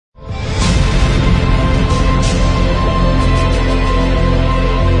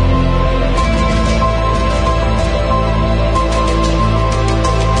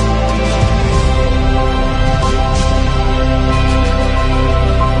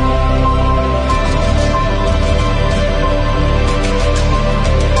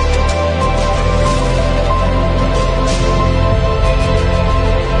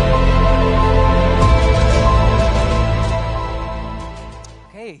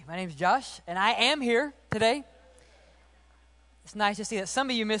Hey, my name's Josh, and I am here today. It's nice to see that some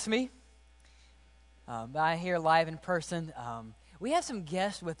of you miss me, but I'm here live in person. We have some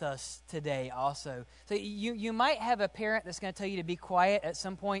guests with us today also. So you might have a parent that's going to tell you to be quiet at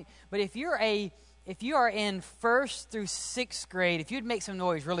some point, but if you are in 1st through 6th grade, if you'd make some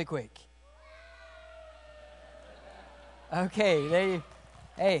noise really quick. Okay,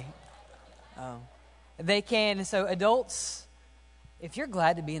 they can. So adults, if you're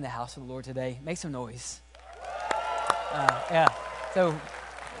glad to be in the house of the Lord today, make some noise. Yeah. So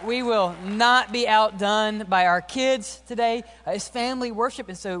we will not be outdone by our kids today. It's family worship,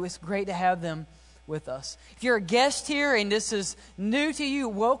 and so it's great to have them with us. If you're a guest here and this is new to you,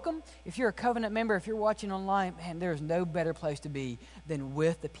 welcome. If you're a covenant member, if you're watching online, man, there's no better place to be than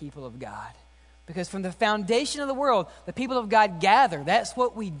with the people of God. Because from the foundation of the world, the people of God gather. That's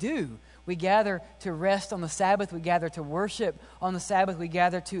what we do. We gather to rest on the Sabbath. We gather to worship on the Sabbath. We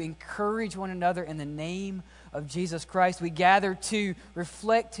gather to encourage one another in the name of Jesus Christ. We gather to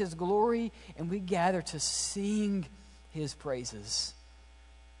reflect His glory, and we gather to sing His praises.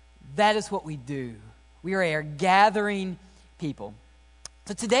 That is what we do. We are a gathering people.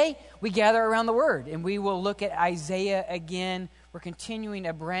 So today, we gather around the Word, and we will look at Isaiah again. We're continuing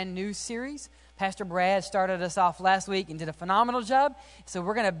a brand new series. Pastor Brad started us off last week and did a phenomenal job. So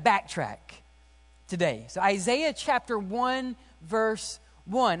we're going to backtrack today. So Isaiah chapter 1, verse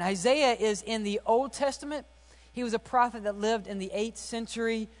 1. Isaiah is in the Old Testament. He was a prophet that lived in the 8th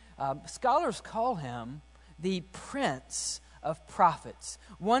century. Scholars call him the Prince of Prophets.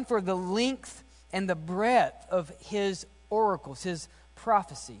 One for the length and the breadth of his oracles, his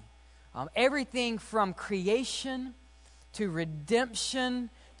prophecy. Everything from creation to redemption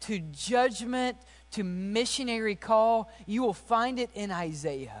to judgment, to missionary call, you will find it in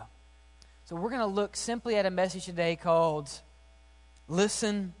Isaiah. So we're going to look simply at a message today called,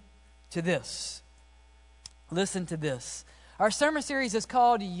 Listen to This. Listen to this. Our sermon series is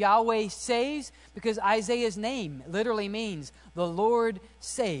called Yahweh Saves because Isaiah's name literally means the Lord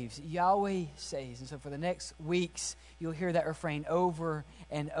saves. Yahweh saves. And so for the next weeks, you'll hear that refrain over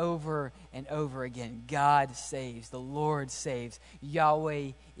and over and over again. God saves. The Lord saves.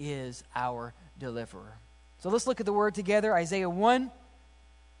 Yahweh is our deliverer. So let's look at the word together. Isaiah 1,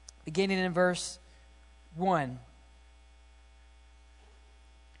 beginning in verse 1.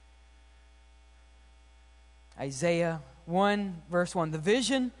 Isaiah 1, verse 1. The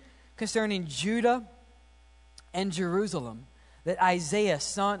vision concerning Judah and Jerusalem that Isaiah,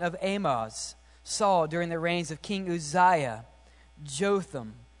 son of Amoz, saw during the reigns of King Uzziah,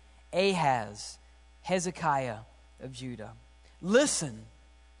 Jotham, Ahaz, Hezekiah of Judah. Listen,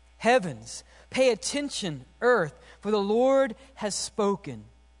 heavens, pay attention, earth, for the Lord has spoken.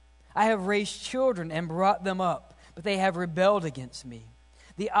 I have raised children and brought them up, but they have rebelled against me.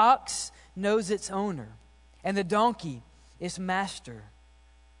 The ox knows its owner, and the donkey its master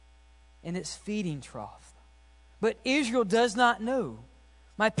in its feeding trough. But Israel does not know.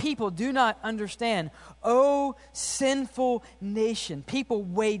 My people do not understand. O sinful nation, people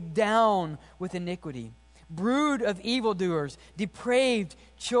weighed down with iniquity, brood of evildoers, depraved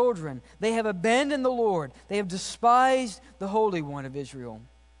children. They have abandoned the Lord. They have despised the Holy One of Israel.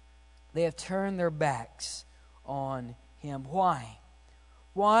 They have turned their backs on Him. Why?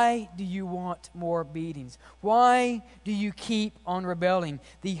 Why do you want more beatings? Why do you keep on rebelling?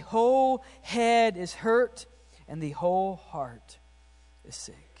 The whole head is hurt and the whole heart is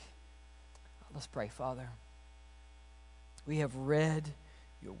sick. Let's pray, Father. We have read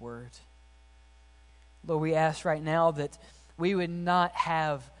your word. Lord, we ask right now that we would not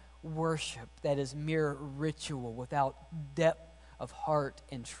have worship that is mere ritual without depth of heart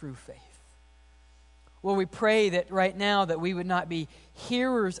and true faith. Lord, we pray that right now that we would not be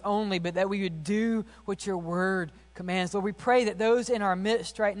hearers only, but that we would do what your word commands. Lord, we pray that those in our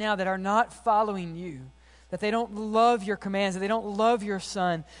midst right now that are not following you, that they don't love your commands, that they don't love your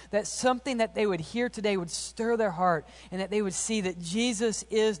Son, that something that they would hear today would stir their heart, and that they would see that Jesus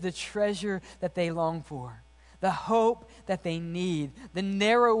is the treasure that they long for, the hope that they need. The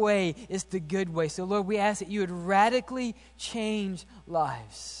narrow way is the good way. So, Lord, we ask that you would radically change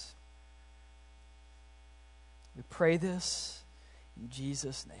lives. We pray this in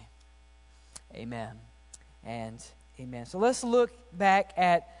Jesus' name. Amen and amen. So let's look back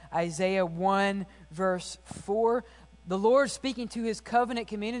at Isaiah 1, verse 4. The Lord speaking to His covenant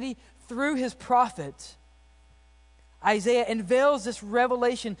community through His prophet. Isaiah unveils this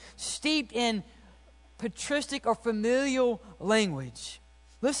revelation steeped in patristic or familial language.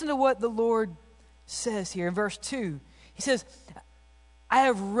 Listen to what the Lord says here in verse 2. He says, I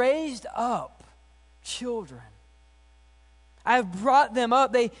have raised up children. I have brought them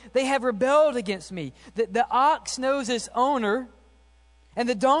up. They have rebelled against me. The ox knows its owner, and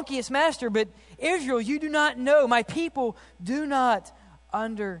the donkey its master. But Israel, you do not know. My people do not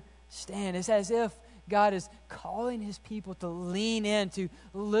understand. It's as if God is calling his people to lean in, to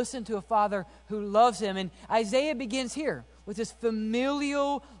listen to a father who loves him. And Isaiah begins here with this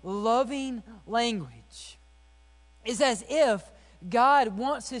familial, loving language. It's as if God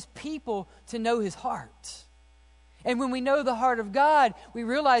wants his people to know his heart. And when we know the heart of God, we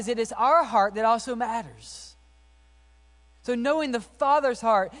realize that it's our heart that also matters. So knowing the Father's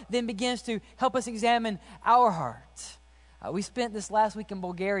heart then begins to help us examine our heart. We spent this last week in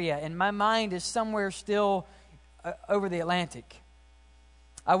Bulgaria, and my mind is somewhere still over the Atlantic.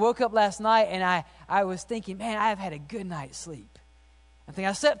 I woke up last night, and I was thinking, man, I have had a good night's sleep.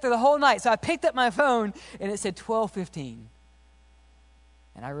 I slept through the whole night, so I picked up my phone, and it said 12:15.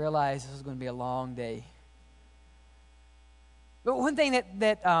 And I realized this was going to be a long day. But one thing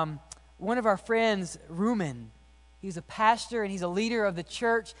that one of our friends, Rumen, he's a pastor and he's a leader of the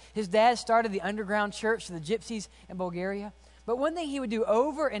church. His dad started the underground church for the gypsies in Bulgaria. But one thing he would do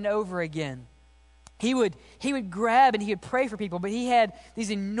over and over again, he would grab and he would pray for people, but he had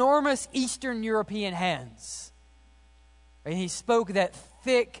these enormous Eastern European hands. And he spoke that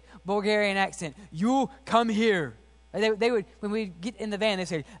thick Bulgarian accent. You come here. They would, when we get in the van, they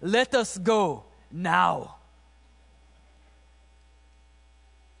say, let us go now.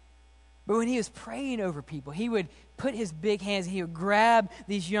 But when he was praying over people, he would put his big hands and he would grab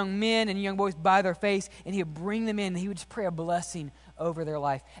these young men and young boys by their face and he would bring them in and he would just pray a blessing over their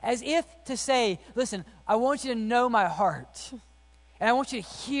life. As if to say, listen, I want you to know my heart and I want you to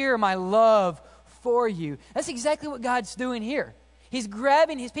hear my love for you. That's exactly what God's doing here. He's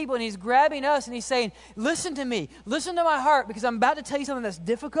grabbing his people and he's grabbing us and he's saying, listen to me, listen to my heart, because I'm about to tell you something that's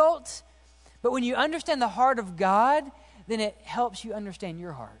difficult. But when you understand the heart of God, then it helps you understand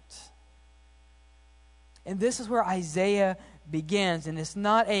your heart. And this is where Isaiah begins. And it's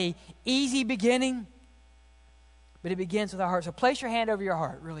not an easy beginning, but it begins with our heart. So place your hand over your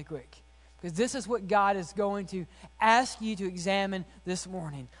heart really quick, because this is what God is going to ask you to examine this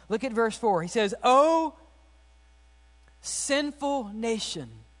morning. Look at verse 4. He says, "O sinful nation."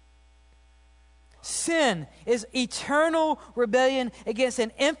 Sin is eternal rebellion against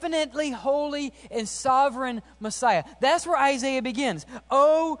an infinitely holy and sovereign Messiah. That's where Isaiah begins.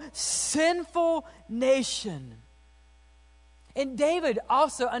 Oh, sinful nation. And David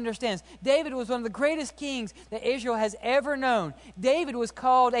also understands. David was one of the greatest kings that Israel has ever known. David was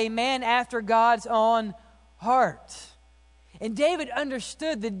called a man after God's own heart. And David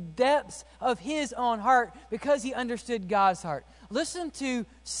understood the depths of his own heart because he understood God's heart. Listen to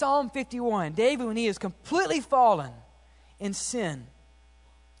Psalm 51. David, when he is completely fallen in sin,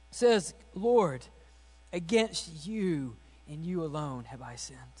 says, "Lord, against you and you alone have I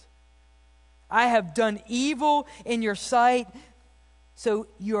sinned. I have done evil in your sight, so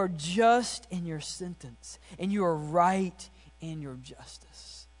you are just in your sentence, and you are right in your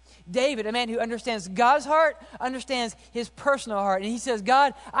justice." David, a man who understands God's heart, understands his personal heart. And he says,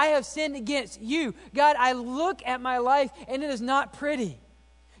 God, I have sinned against you. God, I look at my life and it is not pretty.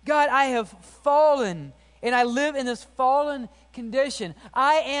 God, I have fallen and I live in this fallen condition.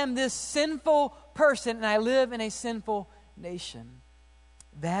 I am this sinful person and I live in a sinful nation.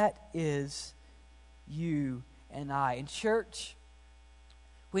 That is you and I. In church,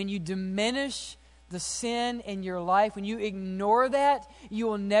 when you diminish the sin in your life, when you ignore that, you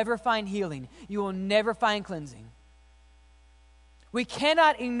will never find healing. You will never find cleansing. We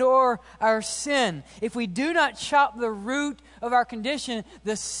cannot ignore our sin. If we do not chop the root of our condition,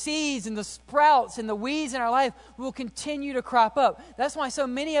 the seeds and the sprouts and the weeds in our life will continue to crop up. That's why so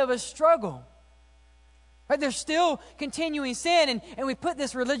many of us struggle. Right? There's still continuing sin, and we put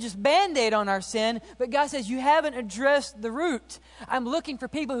this religious Band-Aid on our sin, but God says, you haven't addressed the root. I'm looking for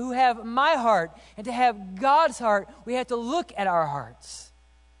people who have my heart, and to have God's heart, we have to look at our hearts.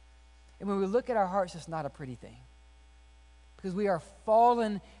 And when we look at our hearts, it's not a pretty thing, because we are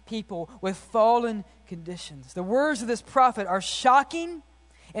fallen people with fallen conditions. The words of this prophet are shocking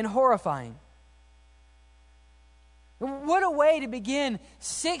and horrifying. What a way to begin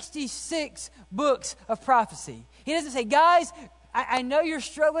 66 books of prophecy. He doesn't say, guys, I know you're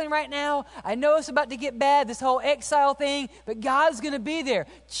struggling right now. I know it's about to get bad, this whole exile thing, but God's going to be there.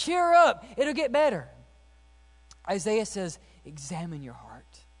 Cheer up. It'll get better. Isaiah says, examine your heart.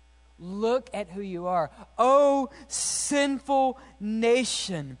 Look at who you are. Oh, sinful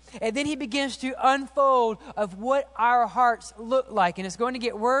nation. And then he begins to unfold of what our hearts look like. And it's going to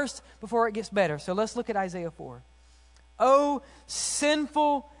get worse before it gets better. So let's look at Isaiah 4. Oh,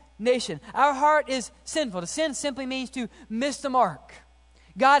 sinful nation. Our heart is sinful. To sin simply means to miss the mark.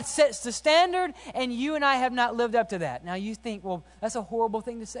 God sets the standard, and you and I have not lived up to that. Now you think, well, that's a horrible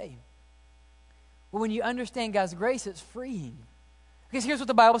thing to say. Well, when you understand God's grace, it's freeing. Because here's what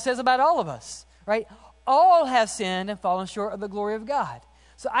the Bible says about all of us, right? All have sinned and fallen short of the glory of God.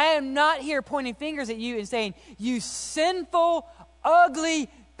 So I am not here pointing fingers at you and saying, you sinful, ugly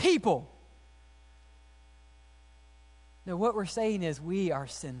people. No, what we're saying is we are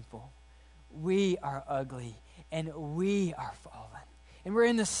sinful, we are ugly, and we are fallen. And we're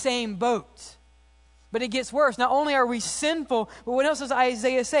in the same boat. But it gets worse. Not only are we sinful, but what else does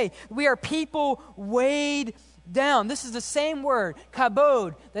Isaiah say? We are people weighed down. This is the same word,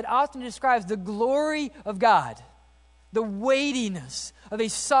 kabod, that often describes the glory of God, the weightiness of a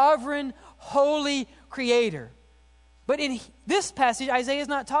sovereign, holy creator. But in this passage, Isaiah is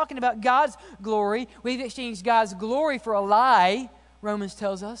not talking about God's glory. We've exchanged God's glory for a lie, Romans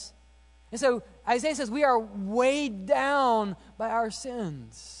tells us. And so Isaiah says we are weighed down by our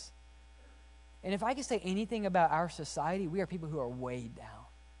sins. And if I could say anything about our society, we are people who are weighed down.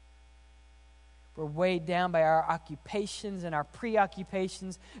 We're weighed down by our occupations and our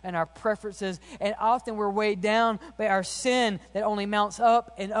preoccupations and our preferences. And often we're weighed down by our sin that only mounts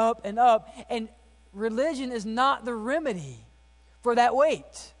up and up and up. And religion is not the remedy for that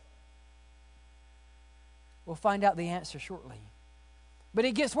weight. We'll find out the answer shortly. But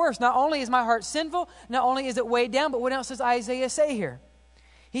it gets worse. Not only is my heart sinful, not only is it weighed down, but what else does Isaiah say here?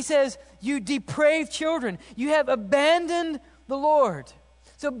 He says, you depraved children, you have abandoned the Lord.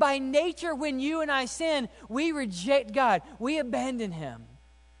 So by nature, when you and I sin, we reject God. We abandon Him.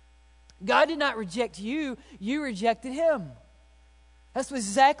 God did not reject you. You rejected Him. That's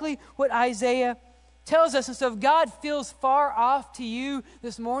exactly what Isaiah tells us. And so if God feels far off to you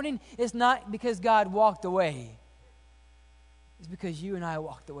this morning, it's not because God walked away. It's because you and I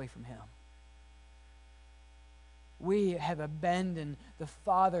walked away from Him. We have abandoned the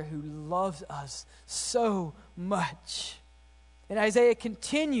Father who loves us so much. And Isaiah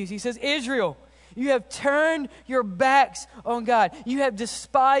continues. He says, Israel, you have turned your backs on God. You have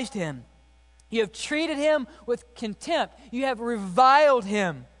despised Him. You have treated Him with contempt. You have reviled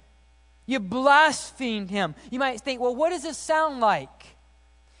Him. You blasphemed Him. You might think, well, what does this sound like?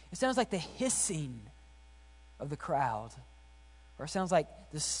 It sounds like the hissing of the crowd. Or it sounds like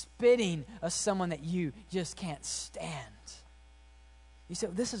the spitting of someone that you just can't stand. You say,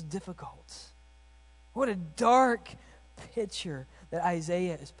 this is difficult. What a dark picture that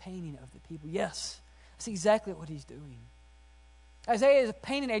Isaiah is painting of the people. Yes, that's exactly what he's doing. Isaiah is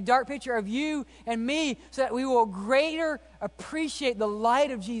painting a dark picture of you and me so that we will greater appreciate the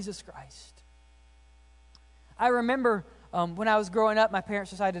light of Jesus Christ. I remember when I was growing up, my parents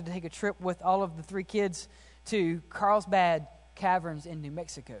decided to take a trip with all of the 3 kids to Carlsbad Caverns in New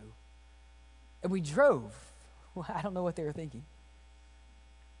Mexico. And we drove. Well, I don't know what they were thinking.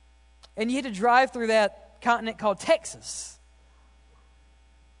 And you had to drive through that continent called Texas.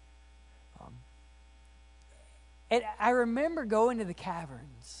 And I remember going to the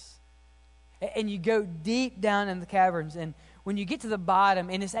caverns. And you go deep down in the caverns. And when you get to the bottom,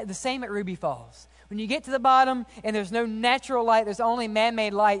 and it's the same at Ruby Falls. When you get to the bottom and there's no natural light, there's only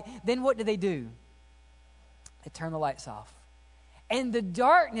man-made light, then what do? They turn the lights off. And the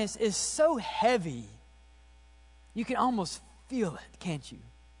darkness is so heavy, you can almost feel it, can't you?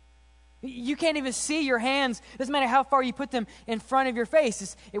 You can't even see your hands. It doesn't matter how far you put them in front of your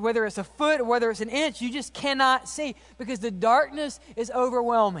face. Whether it's a foot or whether it's an inch, you just cannot see because the darkness is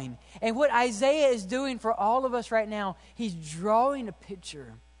overwhelming. And what Isaiah is doing for all of us right now, he's drawing a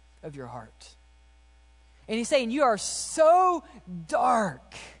picture of your heart. And he's saying, you are so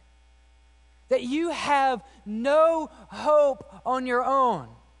dark that you have no hope on your own.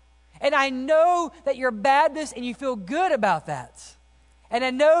 And I know that you're Baptist and you feel good about that. And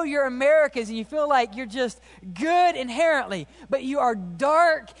I know you're Americans and you feel like you're just good inherently. But you are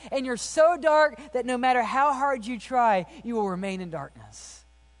dark, and you're so dark that no matter how hard you try, you will remain in darkness.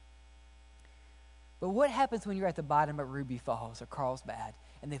 But what happens when you're at the bottom of Ruby Falls or Carlsbad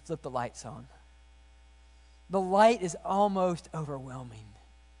and they flip the lights on? The light is almost overwhelming.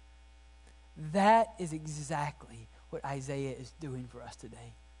 That is exactly what Isaiah is doing for us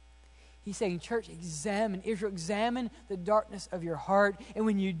today. He's saying, church, Israel, examine the darkness of your heart. And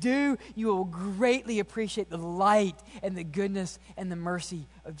when you do, you will greatly appreciate the light and the goodness and the mercy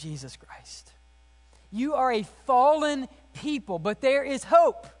of Jesus Christ. You are a fallen people, but there is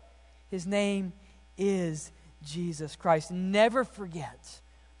hope. His name is Jesus Christ. Never forget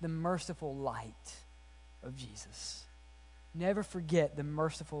the merciful light of Jesus. never forget the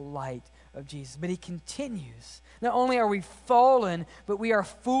merciful light of Jesus. But he continues. Not only are we fallen, but we are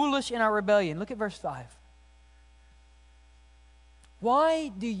foolish in our rebellion. Look at verse 5.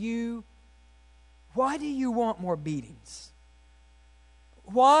 Why do you want more beatings?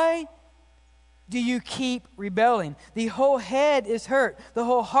 Why do you keep rebelling? The whole head is hurt. The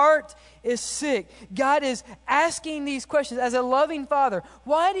whole heart is sick. God is asking these questions as a loving Father.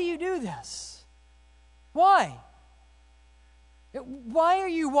 Why do you do this? Why? Why are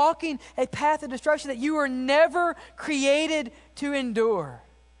you walking a path of destruction that you were never created to endure?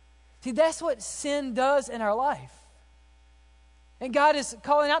 See, that's what sin does in our life. And God is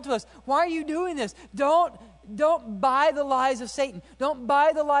calling out to us, why are you doing this? Don't buy the lies of Satan. Don't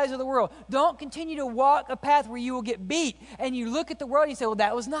buy the lies of the world. Don't continue to walk a path where you will get beat. And you look at the world and you say, well,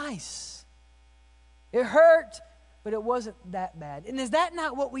 that was nice. It hurt, but it wasn't that bad. And is that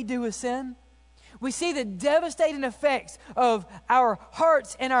not what we do with sin? We see the devastating effects of our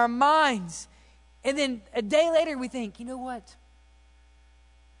hearts and our minds. And then a day later we think, you know what?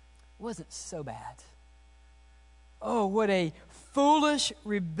 It wasn't so bad. Oh, what a foolish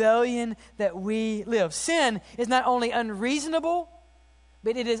rebellion that we live. Sin is not only unreasonable,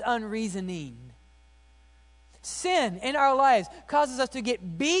 but it is unreasoning. Sin in our lives causes us to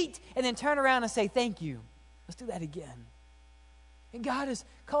get beat and then turn around and say, thank you. Let's do that again. And God is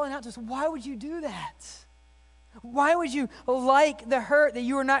calling out to us, why would you do that? Why would you like the hurt that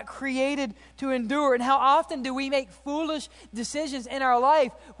you were not created to endure? And how often do we make foolish decisions in our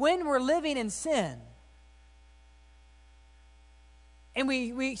life when we're living in sin? And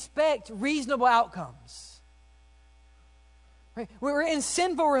we expect reasonable outcomes. Right? We're in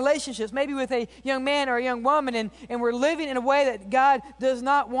sinful relationships, maybe with a young man or a young woman, and we're living in a way that God does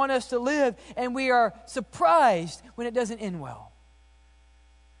not want us to live, and we are surprised when it doesn't end well.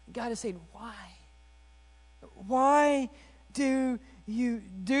 God is saying, why? Why do you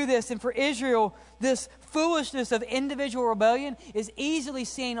do this? And for Israel, this foolishness of individual rebellion is easily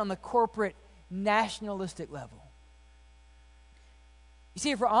seen on the corporate nationalistic level. You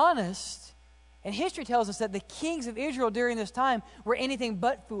see, if we're honest, and history tells us that the kings of Israel during this time were anything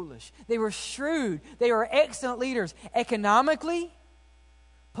but foolish. They were shrewd. They were excellent leaders economically,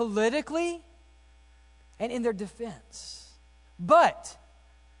 politically, and in their defense. But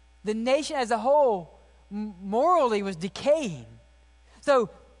the nation as a whole morally was decaying. So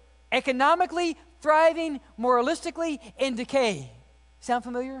economically thriving, moralistically in decay. Sound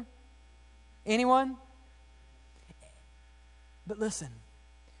familiar? Anyone? But listen,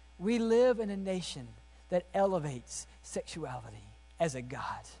 we live in a nation that elevates sexuality as a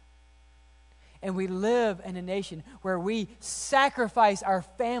god. And we live in a nation where we sacrifice our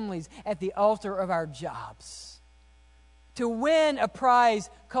families at the altar of our jobs to win a prize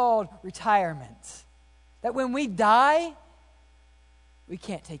called retirement. That when we die, we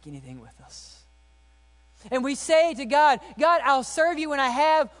can't take anything with us. And we say to God, God, I'll serve you when I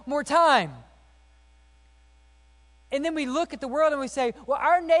have more time. And then we look at the world and we say, well,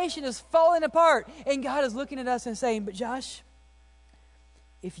 our nation is falling apart. And God is looking at us and saying, but Josh,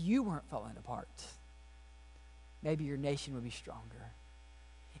 if you weren't falling apart, maybe your nation would be stronger.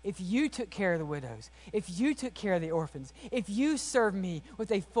 If you took care of the widows, if you took care of the orphans, if you served me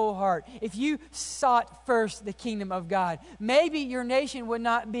with a full heart, if you sought first the kingdom of God, maybe your nation would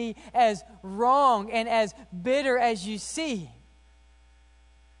not be as wrong and as bitter as you see.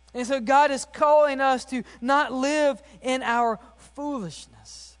 And so God is calling us to not live in our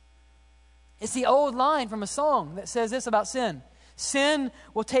foolishness. It's the old line from a song that says this about sin. Sin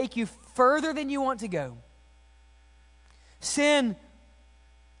will take you further than you want to go. Sin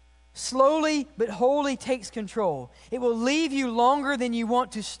slowly but wholly takes control. It will leave you longer than you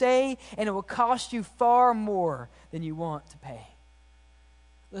want to stay, and it will cost you far more than you want to pay.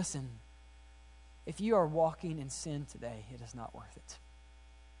 Listen, if you are walking in sin today, it is not worth it.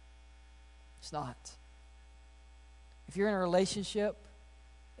 It's not. If you're in a relationship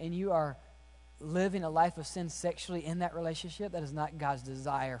and you are living a life of sin sexually in that relationship, that is not God's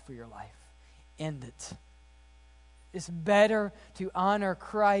desire for your life. End it. It's better to honor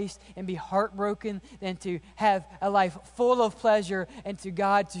Christ and be heartbroken than to have a life full of pleasure and to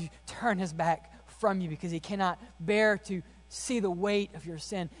God to turn his back from you because he cannot bear to see the weight of your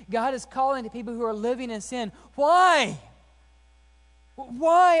sin. God is calling to people who are living in sin. Why?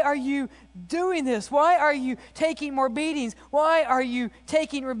 Why are you doing this? Why are you taking more beatings? Why are you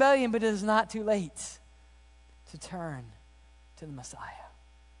taking rebellion? But it is not too late to turn to the Messiah.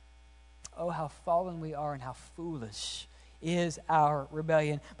 Oh, how fallen we are and how foolish is our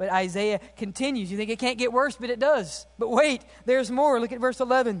rebellion. But Isaiah continues. You think it can't get worse, but it does. But wait, there's more. Look at verse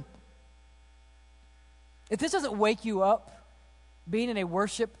 11. If this doesn't wake you up, being in a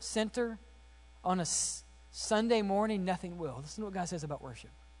worship center on a Sunday morning, nothing will. Listen to what God says about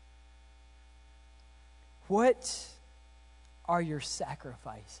worship. What are your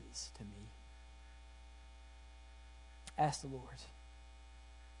sacrifices to me? Ask the Lord.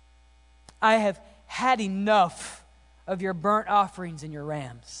 I have had enough of your burnt offerings and your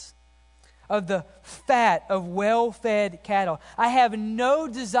rams, of the fat of well-fed cattle. I have no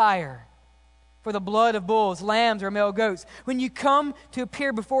desire for the blood of bulls, lambs, or male goats. When you come to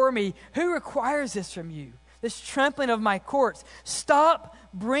appear before me, who requires this from you? This trampling of my courts. Stop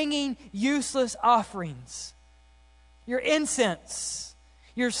bringing useless offerings. Your incense,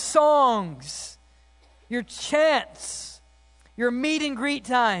 your songs, your chants, your meet and greet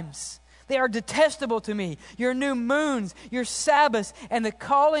times. They are detestable to me. Your new moons, your Sabbaths, and the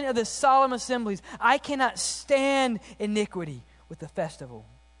calling of the solemn assemblies. I cannot stand iniquity with the festival.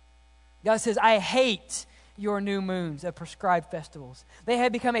 God says, I hate your new moons of prescribed festivals. They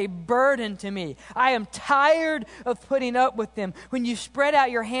have become a burden to me. I am tired of putting up with them. When you spread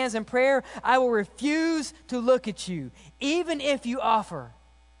out your hands in prayer, I will refuse to look at you, even if you offer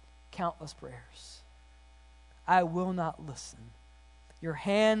countless prayers. I will not listen. Your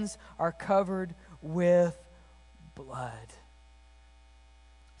hands are covered with blood.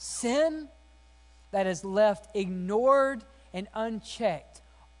 Sin that is left ignored and unchecked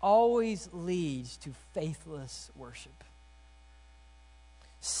always leads to faithless worship.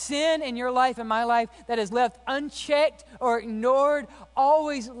 Sin in your life and my life that is left unchecked or ignored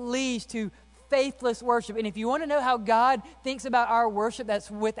always leads to faithless worship. And if you want to know how God thinks about our worship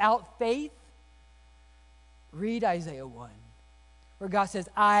that's without faith, read Isaiah 1, where God says,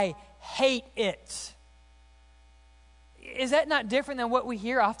 I hate it. Is that not different than what we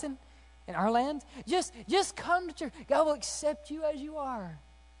hear often in our land? Just come to church. God will accept you as you are.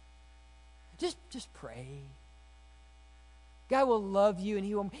 Just pray. God will love you,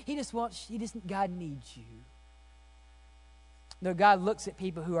 and God needs you. No, God looks at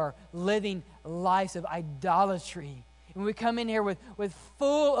people who are living lives of idolatry. And we come in here with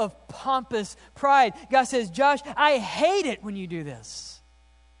full of pompous pride. God says, Josh, I hate it when you do this.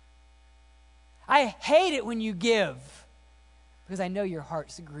 I hate it when you give, because I know your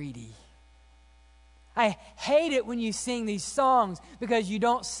heart's greedy. I hate it when you sing these songs because you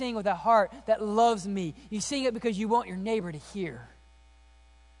don't sing with a heart that loves me. You sing it because you want your neighbor to hear.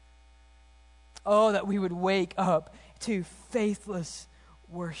 Oh, that we would wake up to faithless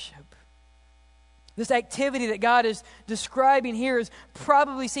worship. This activity that God is describing here is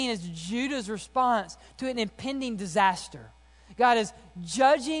probably seen as Judah's response to an impending disaster. God is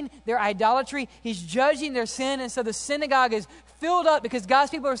judging their idolatry. He's judging their sin. And so the synagogue is filled up because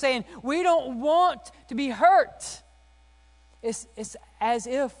God's people are saying, we don't want to be hurt. It's as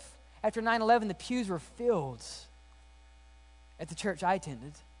if after 9/11 the pews were filled at the church I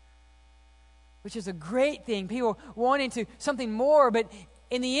attended, which is a great thing. People wanting to something more, but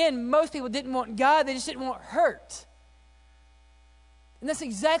in the end, most people didn't want God. They just didn't want hurt. And that's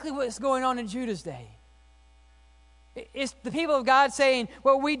exactly what's going on in Judah's day. It's the people of God saying,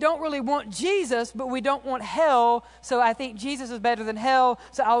 well, we don't really want Jesus, but we don't want hell, so I think Jesus is better than hell,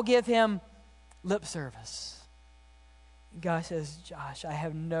 so I'll give him lip service. God says, Josh, I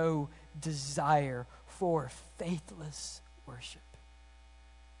have no desire for faithless worship.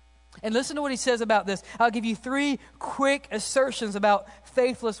 And listen to what he says about this. I'll give you 3 quick assertions about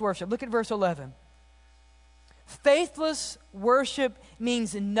faithless worship. Look at verse 11. Faithless worship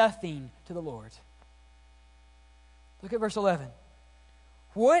means nothing to the Lord. Look at verse 11.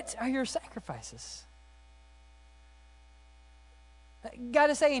 What are your sacrifices?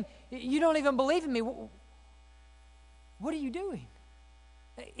 God is saying, you don't even believe in me. What are you doing?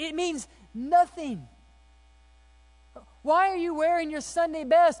 It means nothing. Why are you wearing your Sunday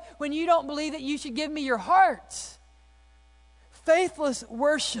best when you don't believe that you should give me your heart? Faithless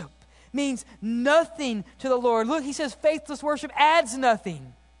worship means nothing to the Lord. Look, he says faithless worship adds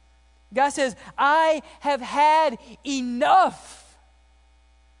nothing. God says, I have had enough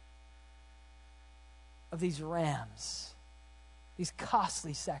of these rams, these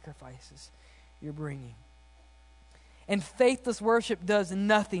costly sacrifices you're bringing. And faithless worship does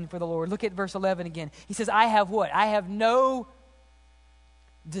nothing for the Lord. Look at verse 11 again. He says, I have what? I have no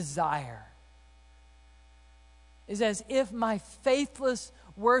desire. It's as if my faithless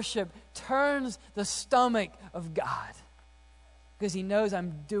worship turns the stomach of God, because he knows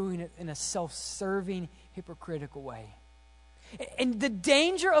I'm doing it in a self-serving, hypocritical way. And the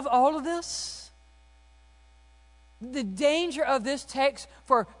danger of all of this, the danger of this text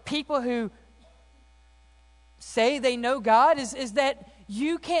for people who say they know God is that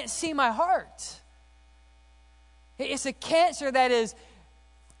you can't see my heart. It's a cancer that is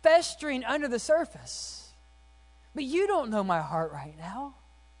festering under the surface. But you don't know my heart right now.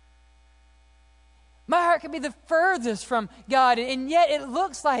 My heart could be the furthest from God, and yet it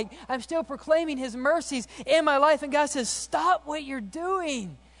looks like I'm still proclaiming His mercies in my life. And God says, stop what you're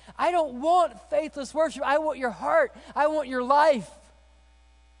doing. I don't want faithless worship. I want your heart. I want your life.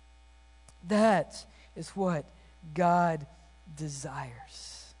 That is what God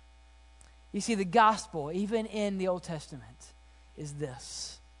desires. You see, the gospel, even in the Old Testament, is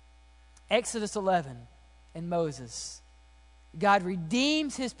this. Exodus 11 and Moses. God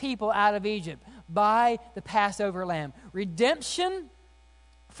redeems His people out of Egypt by the Passover lamb. Redemption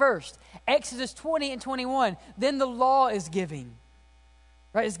first. Exodus 20 and 21. Then the law is given.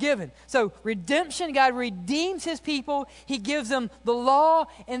 Right? It's given. So redemption, God redeems His people. He gives them the law.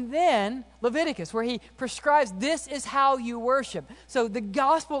 And then Leviticus, where He prescribes this is how you worship. So the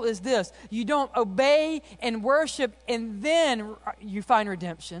gospel is this. You don't obey and worship and then you find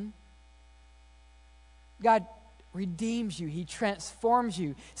redemption. God redeems you. He transforms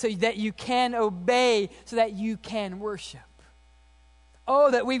you so that you can obey, so that you can worship. Oh,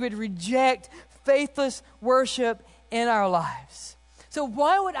 that we would reject faithless worship in our lives. So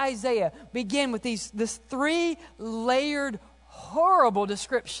why would Isaiah begin with this three-layered, horrible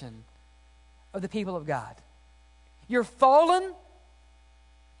description of the people of God? You're fallen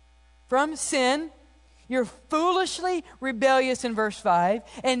from sin. You're foolishly rebellious in verse 5.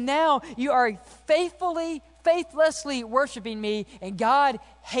 And now you are faithlessly worshiping me, and God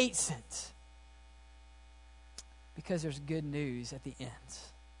hates it. Because there's good news at the end.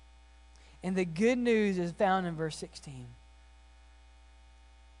 And the good news is found in verse 16.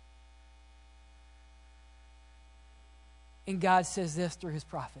 And God says this through His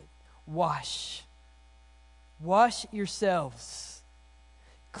prophet. Wash yourselves.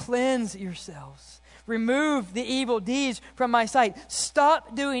 Cleanse yourselves. Remove the evil deeds from my sight.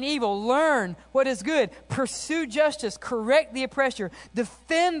 Stop doing evil. Learn what is good. Pursue justice. Correct the oppressor.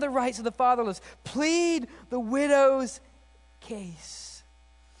 Defend the rights of the fatherless. Plead the widow's case.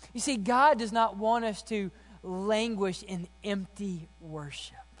 You see, God does not want us to languish in empty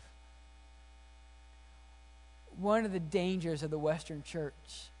worship. One of the dangers of the Western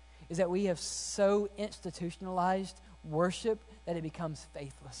church is that we have so institutionalized worship that it becomes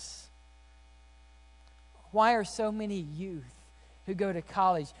faithless. Why are so many youth who go to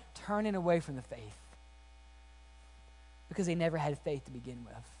college turning away from the faith? Because they never had faith to begin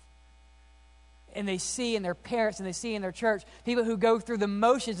with. And they see in their parents and they see in their church people who go through the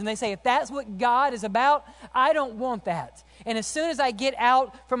motions and they say, if that's what God is about, I don't want that. And as soon as I get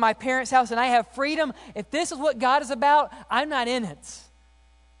out from my parents' house and I have freedom, if this is what God is about, I'm not in it.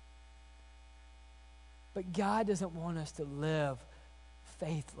 But God doesn't want us to live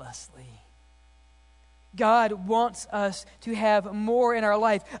faithlessly. God wants us to have more in our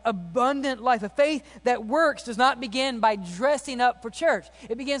life, abundant life. A faith that works does not begin by dressing up for church.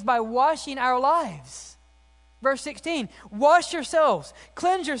 It begins by washing our lives. Verse 16, wash yourselves,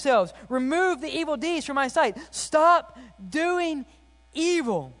 cleanse yourselves, remove the evil deeds from my sight. Stop doing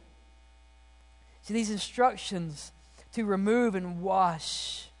evil. See, these instructions to remove and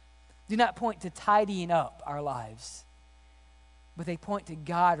wash do not point to tidying up our lives, but they point to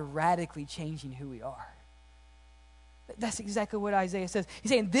God radically changing who we are. That's exactly what Isaiah says.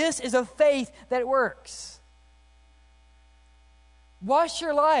 He's saying this is a faith that works. Wash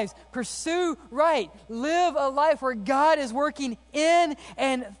your lives. Pursue right. Live a life where God is working in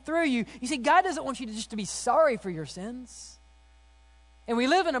and through you. You see, God doesn't want you to just to be sorry for your sins. And we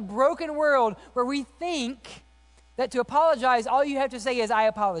live in a broken world where we think that to apologize, all you have to say is, I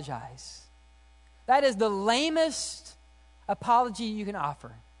apologize. That is the lamest apology you can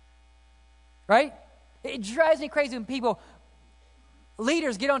offer. Right? It drives me crazy when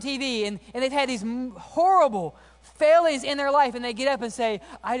leaders get on TV and they've had these horrible failings in their life and they get up and say,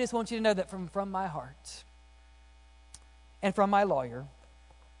 I just want you to know that from my heart and from my lawyer,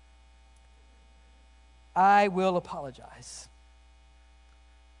 I will apologize.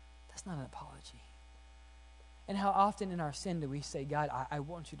 That's not an apology. And how often in our sin do we say, God, I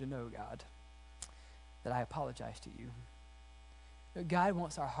want you to know, God, that I apologize to you. But God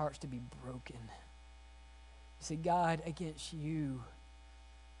wants our hearts to be broken. You say, God, against you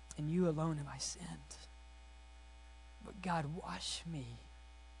and you alone have I sinned. But God, wash me.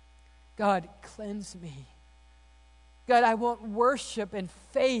 God, cleanse me. God, I want worship and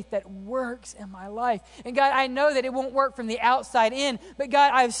faith that works in my life. And God, I know that it won't work from the outside in, but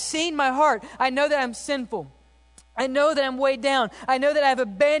God, I've seen my heart. I know that I'm sinful. I know that I'm weighed down. I know that I've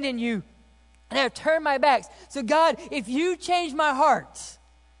abandoned you and I've turned my backs. So God, if you change my heart,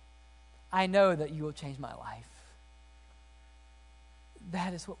 I know that you will change my life.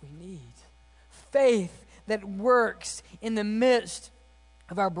 that is what we need. Faith that works in the midst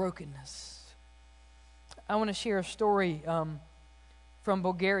of our brokenness. I want to share a story from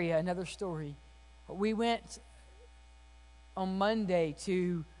Bulgaria, another story. We went on Monday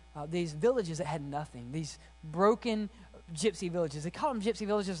to these villages that had nothing, these broken gypsy villages. They call them gypsy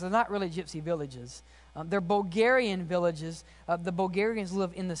villages. They're not really gypsy villages. They're Bulgarian villages. The Bulgarians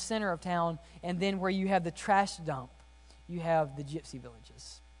live in the center of town, and then where you have the trash dump, you have the gypsy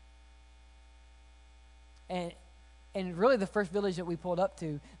villages. And really the first village that we pulled up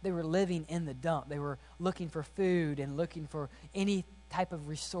to, they were living in the dump. They were looking for food and looking for any type of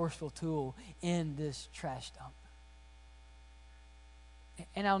resourceful tool in this trash dump.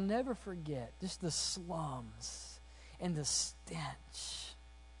 And I'll never forget just the slums and the stench.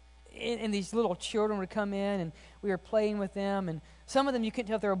 And these little children would come in, and we were playing with them. And some of them, you couldn't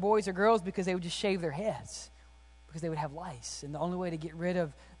tell if they were boys or girls because they would just shave their heads because they would have lice. And the only way to get rid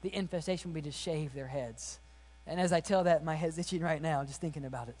of the infestation would be to shave their heads. And as I tell that, my head's itching right now just thinking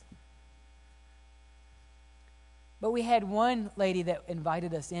about it. But we had one lady that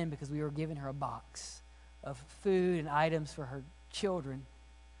invited us in because we were giving her a box of food and items for her children.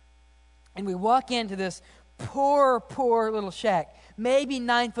 And we walk into this poor little shack, maybe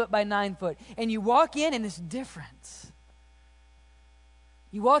 9 foot by 9 foot. And you walk in and it's different.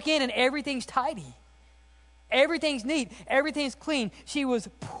 You walk in and everything's tidy. Everything's neat. Everything's clean. She was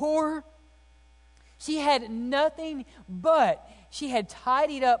poor. She had nothing, but she had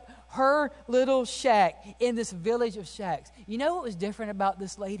tidied up her little shack in this village of shacks. You know what was different about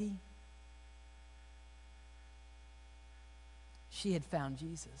this lady? She had found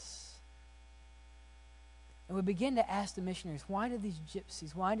Jesus. And we begin to ask the missionaries, why do these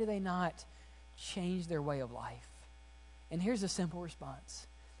gypsies, why do they not change their way of life? And here's a simple response.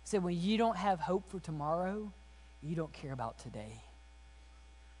 He said, when you don't have hope for tomorrow, you don't care about today.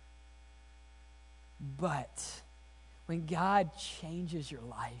 But when God changes your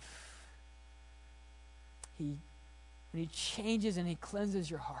life, when He changes and He cleanses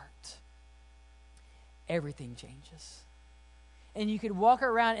your heart, everything changes. And you could walk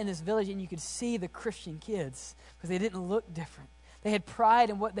around in this village and you could see the Christian kids because they didn't look different. They had pride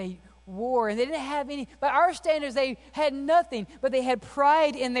in what they wore, and they didn't have any, by our standards, they had nothing, but they had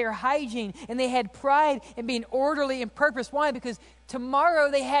pride in their hygiene, and they had pride in being orderly and purpose. Why? Because tomorrow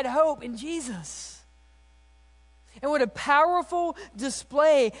they had hope in Jesus. And what a powerful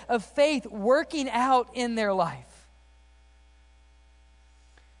display of faith working out in their life.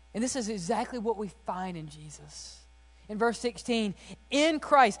 And this is exactly what we find in Jesus. In verse 16, in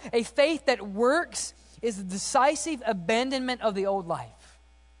Christ, a faith that works is the decisive abandonment of the old life.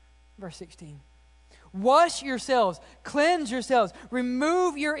 Verse 16. Wash yourselves, cleanse yourselves,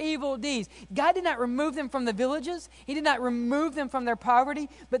 remove your evil deeds. God did not remove them from the villages. He did not remove them from their poverty,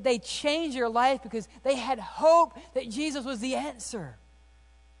 but they changed their life because they had hope that Jesus was the answer.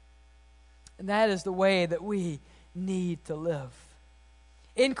 And that is the way that we need to live.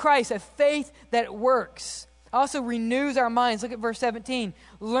 In Christ, a faith that works also renews our minds. Look at verse 17.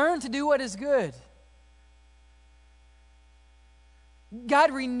 Learn to do what is good.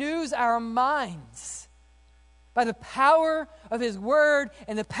 God renews our minds by the power of His Word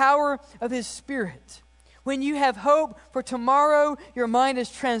and the power of His Spirit. When you have hope for tomorrow, your mind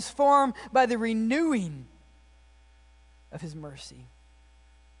is transformed by the renewing of His mercy.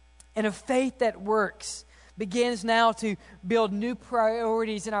 And a faith that works begins now to build new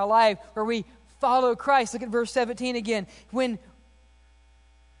priorities in our life where we follow Christ. Look at verse 17 again. When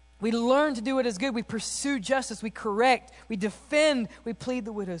we learn to do what is good, we pursue justice, we correct, we defend, we plead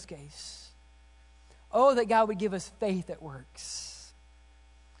the widow's case. Oh, that God would give us faith that works.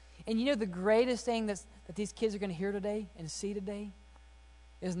 And you know the greatest thing that these kids are going to hear today and see today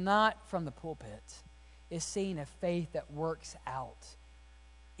is not from the pulpit. It's seeing a faith that works out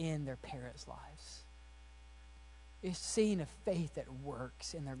in their parents' lives. Is seeing a faith that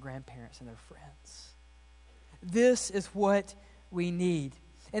works in their grandparents and their friends. This is what we need.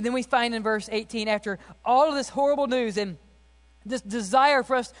 And then we find in verse 18, after all of this horrible news and this desire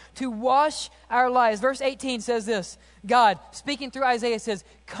for us to wash our lives, verse 18 says this, God, speaking through Isaiah, says,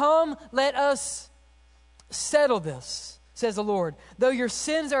 come, let us settle this, says the Lord. Though your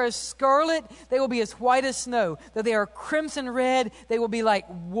sins are as scarlet, they will be as white as snow. Though they are crimson red, they will be like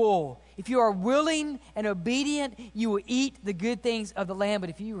wool. If you are willing and obedient, you will eat the good things of the land. But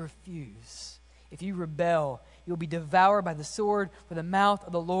if you refuse, if you rebel, you will be devoured by the sword, for the mouth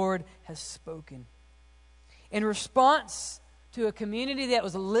of the Lord has spoken. In response to a community that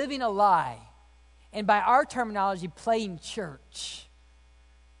was living a lie, and by our terminology, playing church,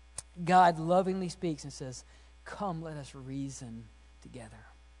 God lovingly speaks and says, come, let us reason together.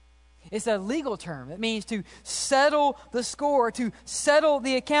 It's a legal term. It means to settle the score, to settle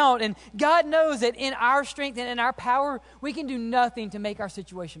the account. And God knows that in our strength and in our power, we can do nothing to make our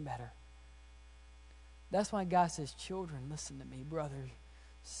situation better. That's why God says, children, listen to me, brother,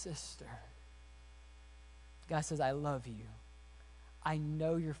 sister. God says, I love you. I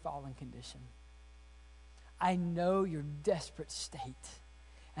know your fallen condition. I know your desperate state.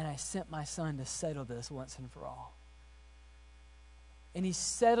 And I sent my son to settle this once and for all. And he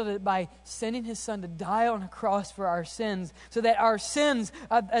settled it by sending his son to die on a cross for our sins, so that our sins,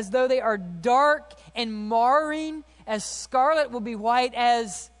 as though they are dark and marring as scarlet, will be white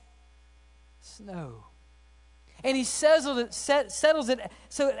as snow. And he settles it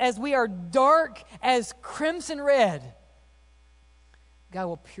so that as we are dark as crimson red, God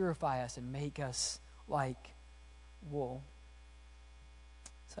will purify us and make us like wool.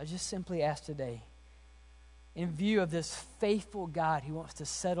 So I just simply ask today, in view of this faithful God who wants to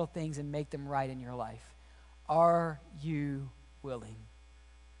settle things and make them right in your life, are you willing?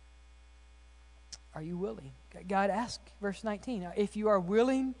 Are you willing? God asks, verse 19, if you are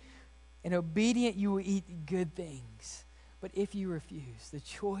willing and obedient, you will eat good things. But if you refuse, the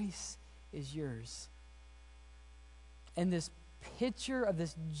choice is yours. And this picture of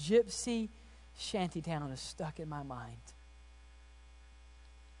this gypsy shantytown is stuck in my mind.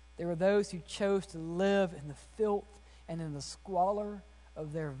 There were those who chose to live in the filth and in the squalor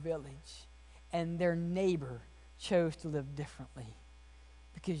of their village. And their neighbor chose to live differently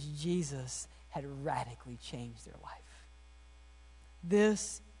because Jesus had radically changed their life.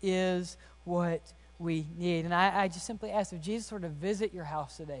 This is what we need. And I just simply ask, if Jesus were to visit your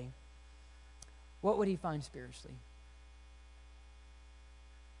house today, what would he find spiritually?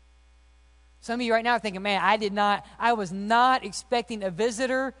 Some of you right now are thinking, man, I was not expecting a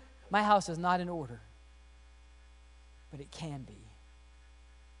visitor. My house is not in order. But it can be.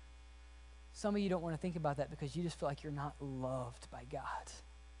 Some of you don't want to think about that because you just feel like you're not loved by God.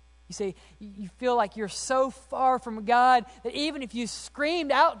 You say, you feel like you're so far from God that even if you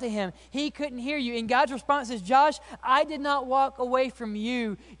screamed out to him, he couldn't hear you. And God's response is, Josh, I did not walk away from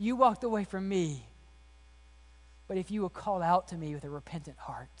you. You walked away from me. But if you will call out to me with a repentant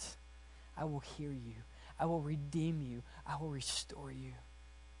heart, I will hear you. I will redeem you. I will restore you.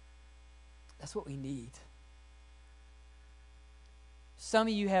 That's what we need. Some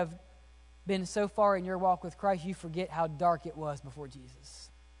of you have been so far in your walk with Christ, you forget how dark it was before Jesus.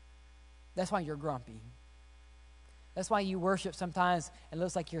 That's why you're grumpy. That's why you worship sometimes and it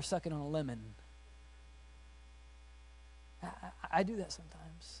looks like you're sucking on a lemon. I do that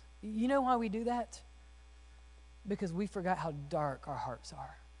sometimes. You know why we do that? Because we forgot how dark our hearts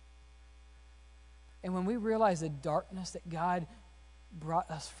are. And when we realize the darkness that God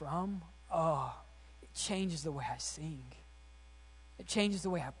brought us from, it changes the way I sing. It changes the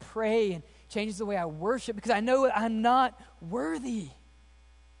way I pray and changes the way I worship because I know I'm not worthy.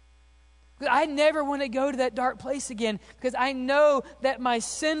 I never want to go to that dark place again because I know that my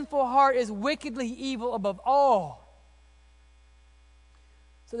sinful heart is wickedly evil above all.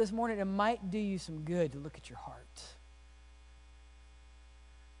 So this morning, it might do you some good to look at your heart.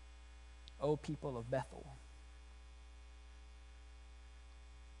 Oh, people of Bethel,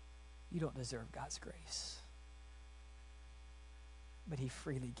 you don't deserve God's grace, but he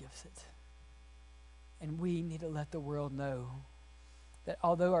freely gives it. And we need to let the world know that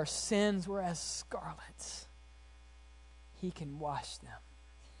although our sins were as scarlet, he can wash them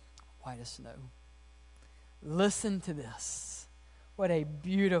white as snow. Listen to this. What a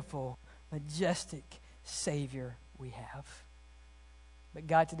beautiful, majestic Savior we have. But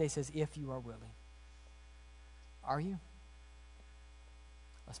God today says, if you are willing. Are you?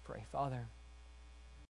 Let's pray. Father,